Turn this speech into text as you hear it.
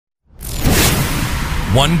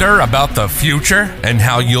Wonder about the future and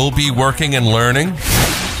how you'll be working and learning?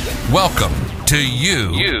 Welcome to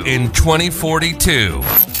You in 2042,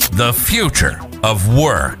 the future of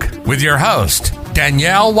work, with your host,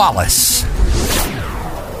 Danielle Wallace.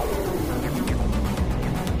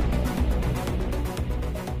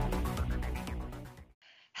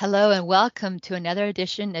 Hello and welcome to another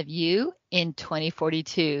edition of You in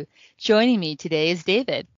 2042. Joining me today is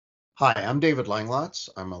David. Hi, I'm David Langlotz.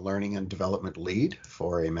 I'm a learning and development lead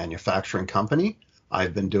for a manufacturing company.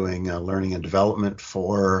 I've been doing learning and development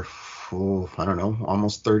for,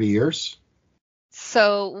 almost 30 years.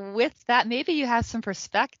 So with that, maybe you have some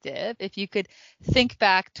perspective. If you could think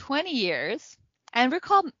back 20 years and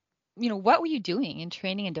recall, what were you doing in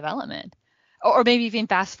training and development? Or maybe even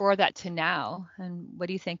fast forward that to now. And what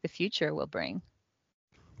do you think the future will bring?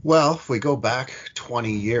 Well, if we go back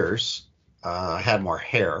 20 years, I had more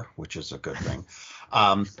hair, which is a good thing.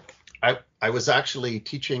 I was actually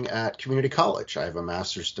teaching at community college. I have a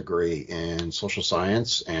master's degree in social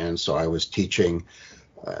science, and so I was teaching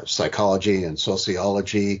psychology and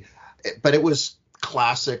sociology, but it was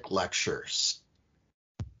classic lectures,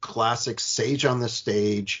 classic sage on the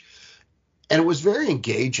stage. And it was very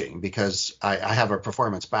engaging because I have a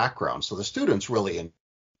performance background, so the students really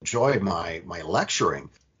enjoyed my lecturing.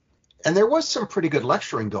 And there was some pretty good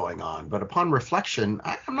lecturing going on, but upon reflection,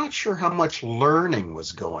 I'm not sure how much learning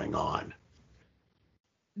was going on.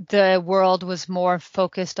 The world was more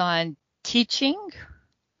focused on teaching?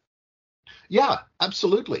 Yeah,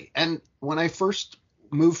 absolutely. And when I first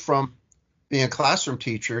moved from being a classroom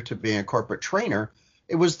teacher to being a corporate trainer,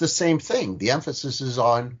 it was the same thing. The emphasis is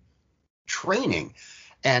on training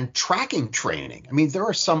and tracking training. I mean, there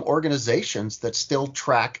are some organizations that still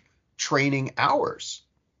track training hours.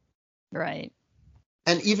 Right.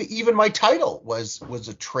 And even my title was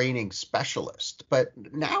a training specialist. But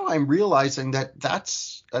now I'm realizing that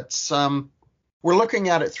that's we're looking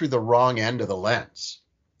at it through the wrong end of the lens.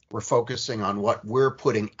 We're focusing on what we're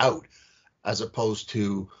putting out as opposed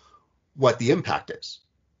to what the impact is.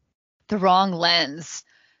 The wrong lens.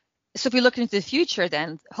 So if we look into the future,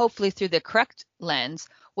 then hopefully through the correct lens,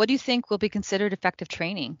 what do you think will be considered effective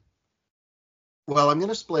training? Well, I'm going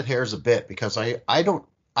to split hairs a bit because I don't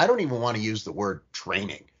even want to use the word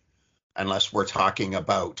training unless we're talking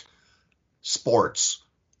about sports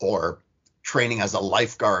or training as a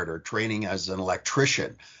lifeguard or training as an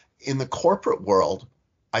electrician. In the corporate world,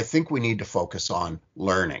 I think we need to focus on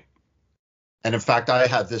learning. And in fact, I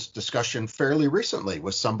had this discussion fairly recently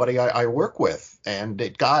with somebody I work with, and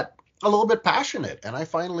it got a little bit passionate. And I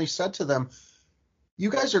finally said to them, you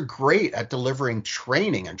guys are great at delivering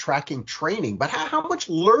training and tracking training, but how much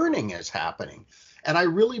learning is happening? And I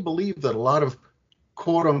really believe that a lot of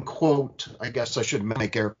quote unquote, I guess I should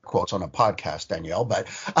make air quotes on a podcast, Danielle, but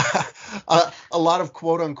a lot of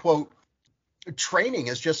quote unquote training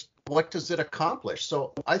is just, what does it accomplish?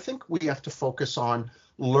 So I think we have to focus on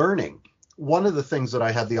learning. One of the things that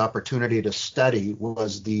I had the opportunity to study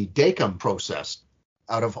was the DACOM process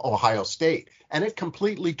out of Ohio State. And it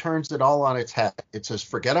completely turns it all on its head. It says,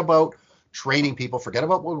 forget about training people, forget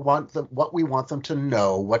about what we want them to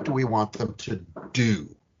know, what do we want them to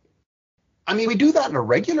do? I mean, we do that in a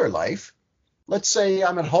regular life. Let's say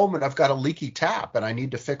I'm at home and I've got a leaky tap and I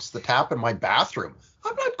need to fix the tap in my bathroom.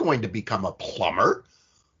 I'm not going to become a plumber.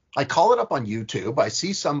 I call it up on YouTube. I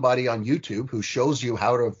see somebody on YouTube who shows you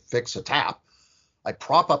how to fix a tap. I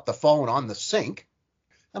prop up the phone on the sink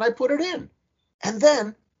and I put it in. And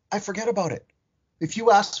then I forget about it. If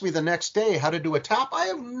you ask me the next day how to do a tap, I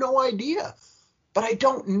have no idea. But I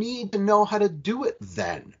don't need to know how to do it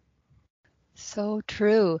then. So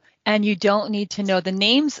true. And you don't need to know the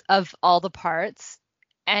names of all the parts.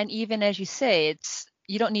 And even as you say,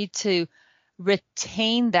 you don't need to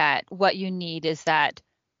retain that. What you need is that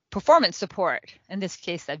performance support, in this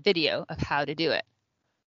case, that video of how to do it.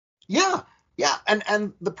 Yeah.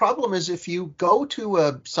 And the problem is if you go to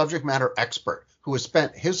a subject matter expert who has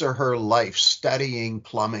spent his or her life studying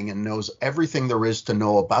plumbing and knows everything there is to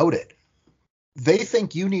know about it, they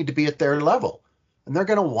think you need to be at their level. And they're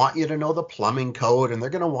going to want you to know the plumbing code, and they're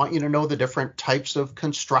going to want you to know the different types of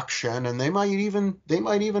construction, and they might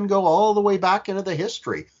even go all the way back into the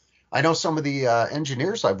history. I know some of the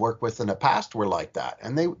engineers I've worked with in the past were like that,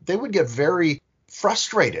 and they would get very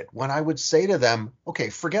frustrated when I would say to them, okay,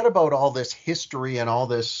 forget about all this history and all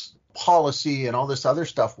this policy and all this other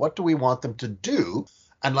stuff. What do we want them to do?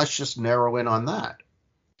 And let's just narrow in on that.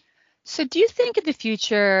 So do you think in the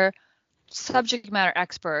future, subject matter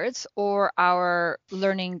experts or our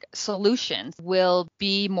learning solutions will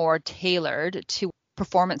be more tailored to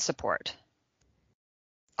performance support?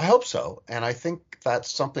 I hope so. And I think that's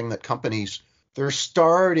something that companies They're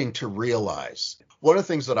starting to realize. One of the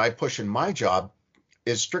things that I push in my job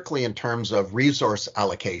is strictly in terms of resource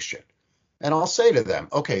allocation. And I'll say to them,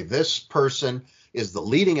 okay, this person is the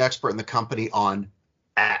leading expert in the company on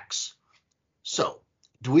X. So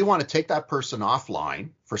do we want to take that person offline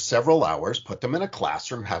for several hours, put them in a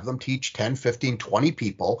classroom, have them teach 10, 15, 20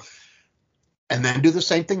 people, and then do the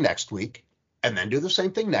same thing next week, and then do the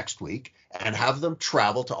same thing next week, and have them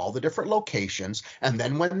travel to all the different locations. And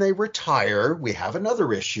then when they retire, we have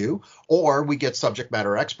another issue, or we get subject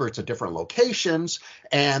matter experts at different locations.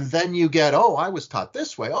 And then you get, oh, I was taught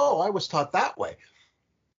this way. Oh, I was taught that way.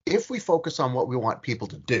 If we focus on what we want people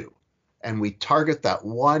to do, and we target that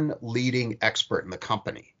one leading expert in the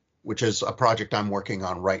company, which is a project I'm working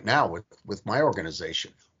on right now with my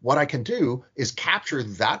organization, what I can do is capture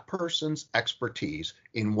that person's expertise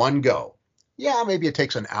in one go. Yeah, maybe it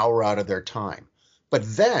takes an hour out of their time, but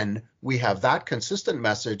then we have that consistent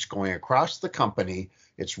message going across the company.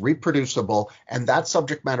 It's reproducible, and that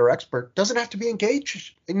subject matter expert doesn't have to be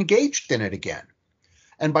engaged in it again.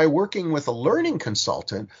 And by working with a learning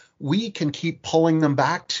consultant, we can keep pulling them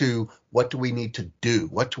back to what do we need to do?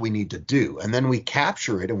 What do we need to do? And then we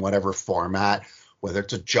capture it in whatever format, whether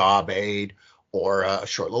it's a job aid or a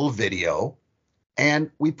short little video,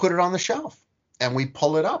 and we put it on the shelf and we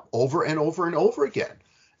pull it up over and over and over again.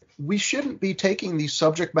 We shouldn't be taking these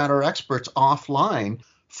subject matter experts offline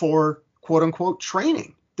for quote unquote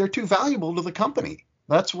training. They're too valuable to the company.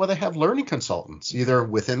 That's why they have learning consultants, either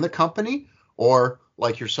within the company or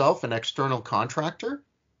like yourself, an external contractor.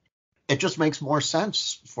 It just makes more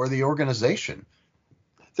sense for the organization.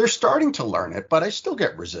 They're starting to learn it, but I still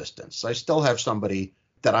get resistance. I still have somebody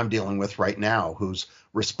that I'm dealing with right now whose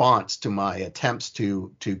response to my attempts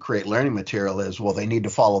to create learning material is, well, they need to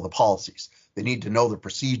follow the policies. They need to know the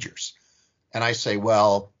procedures. And I say,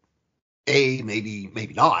 well, A,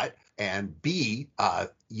 maybe not, and B,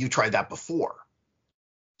 you tried that before.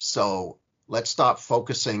 So let's stop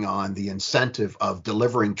focusing on the incentive of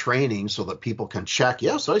delivering training so that people can check,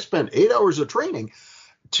 yes, I spent 8 hours of training,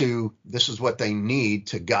 to this is what they need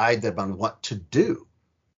to guide them on what to do.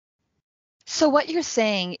 So what you're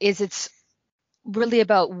saying is it's really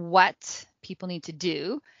about what people need to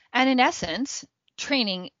do. And in essence,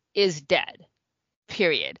 training is dead,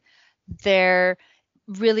 period. There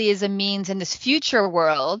really is a means in this future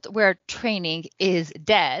world where training is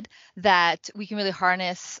dead that we can really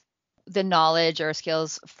harness the knowledge or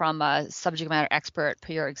skills from a subject matter expert,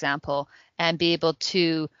 per your example, and be able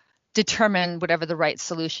to determine whatever the right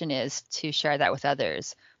solution is to share that with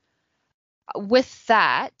others. With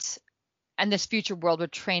that, and this future world where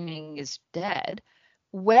training is dead,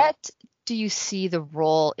 what do you see the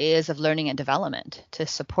role is of learning and development to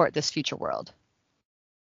support this future world?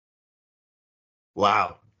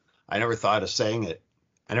 Wow. I never thought of saying it.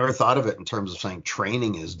 I never thought of it in terms of saying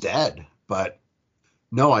training is dead, but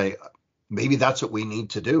no, maybe that's what we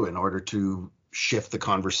need to do in order to shift the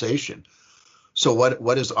conversation. So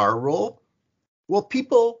what is our role? Well,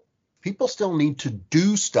 people still need to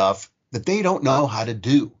do stuff that they don't know how to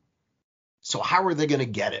do. So how are they going to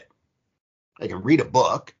get it? They can read a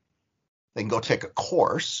book, they can go take a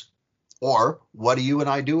course, or what do you and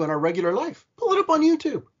I do in our regular life? Pull it up on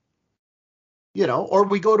YouTube. Or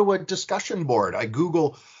we go to a discussion board. I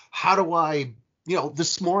Google, how do I,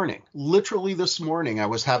 literally this morning, I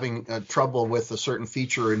was having trouble with a certain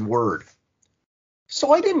feature in Word.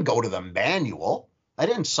 So I didn't go to the manual. I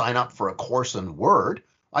didn't sign up for a course in Word.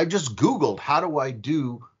 I just Googled, how do I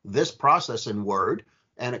do this process in Word?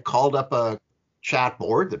 And it called up a chat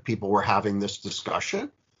board that people were having this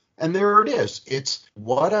discussion. And there it is. It's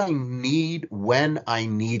what I need when I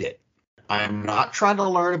need it. I'm not trying to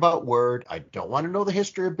learn about Word. I don't want to know the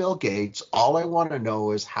history of Bill Gates. All I want to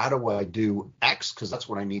know is how do I do X, because that's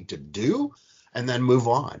what I need to do, and then move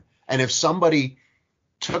on. And if somebody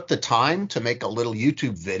took the time to make a little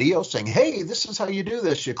YouTube video saying, hey, this is how you do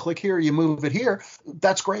this. You click here, you move it here.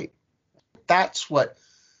 That's great. That's what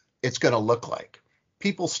it's going to look like.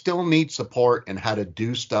 People still need support in how to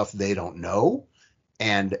do stuff they don't know.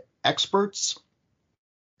 And experts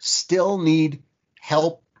still need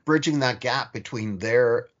help bridging that gap between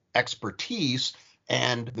their expertise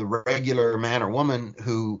and the regular man or woman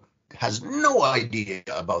who has no idea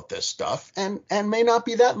about this stuff and may not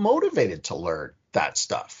be that motivated to learn that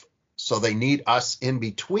stuff. So they need us in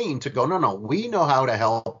between to go, no, we know how to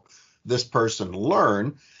help this person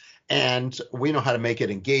learn, and we know how to make it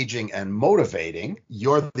engaging and motivating.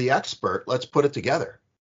 You're the expert. Let's put it together.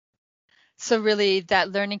 So really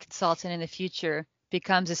that learning consultant in the future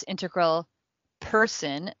becomes this integral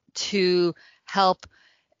person to help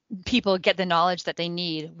people get the knowledge that they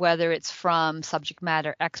need, whether it's from subject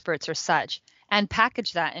matter experts or such, and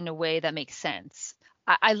package that in a way that makes sense.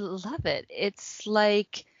 I love it. It's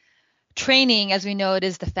like training, as we know it,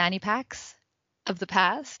 is the fanny packs of the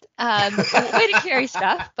past. A way to carry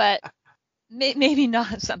stuff, but maybe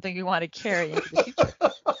not something you want to carry into the future.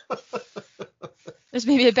 There's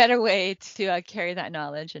maybe a better way to carry that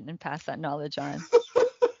knowledge and pass that knowledge on.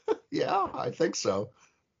 Yeah, I think so.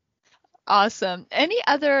 Awesome. Any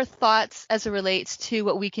other thoughts as it relates to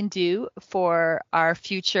what we can do for our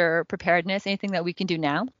future preparedness? Anything that we can do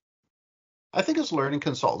now? I think as learning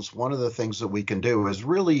consultants, one of the things that we can do is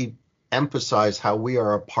really emphasize how we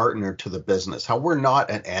are a partner to the business, how we're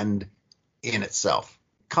not an end in itself.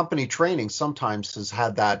 Company training sometimes has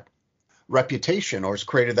had that reputation or has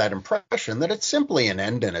created that impression that it's simply an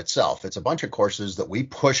end in itself. It's a bunch of courses that we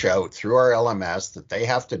push out through our LMS that they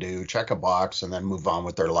have to do, check a box, and then move on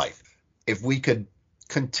with their life. If we could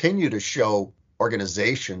continue to show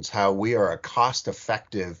organizations how we are a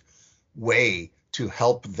cost-effective way to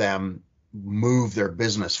help them move their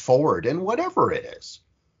business forward in whatever it is.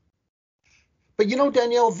 But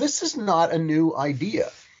Danielle, this is not a new idea.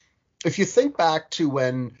 If you think back to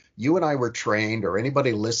when you and I were trained, or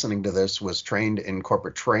anybody listening to this was trained in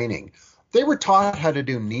corporate training, they were taught how to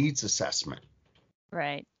do needs assessment.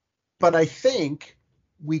 Right. But I think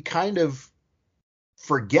we kind of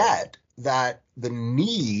forget that the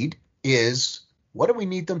need is, what do we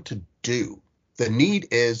need them to do? The need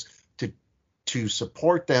is to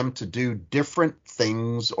support them to do different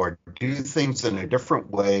things or do things in a different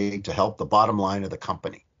way to help the bottom line of the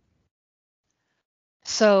company.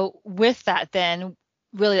 So with that, then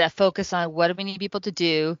really that focus on what do we need people to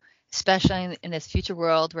do, especially in this future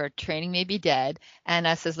world where training may be dead, and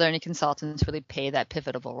us as learning consultants really play that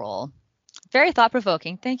pivotal role. Very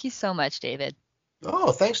thought-provoking. Thank you so much, David.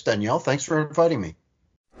 Oh, thanks, Danielle. Thanks for inviting me.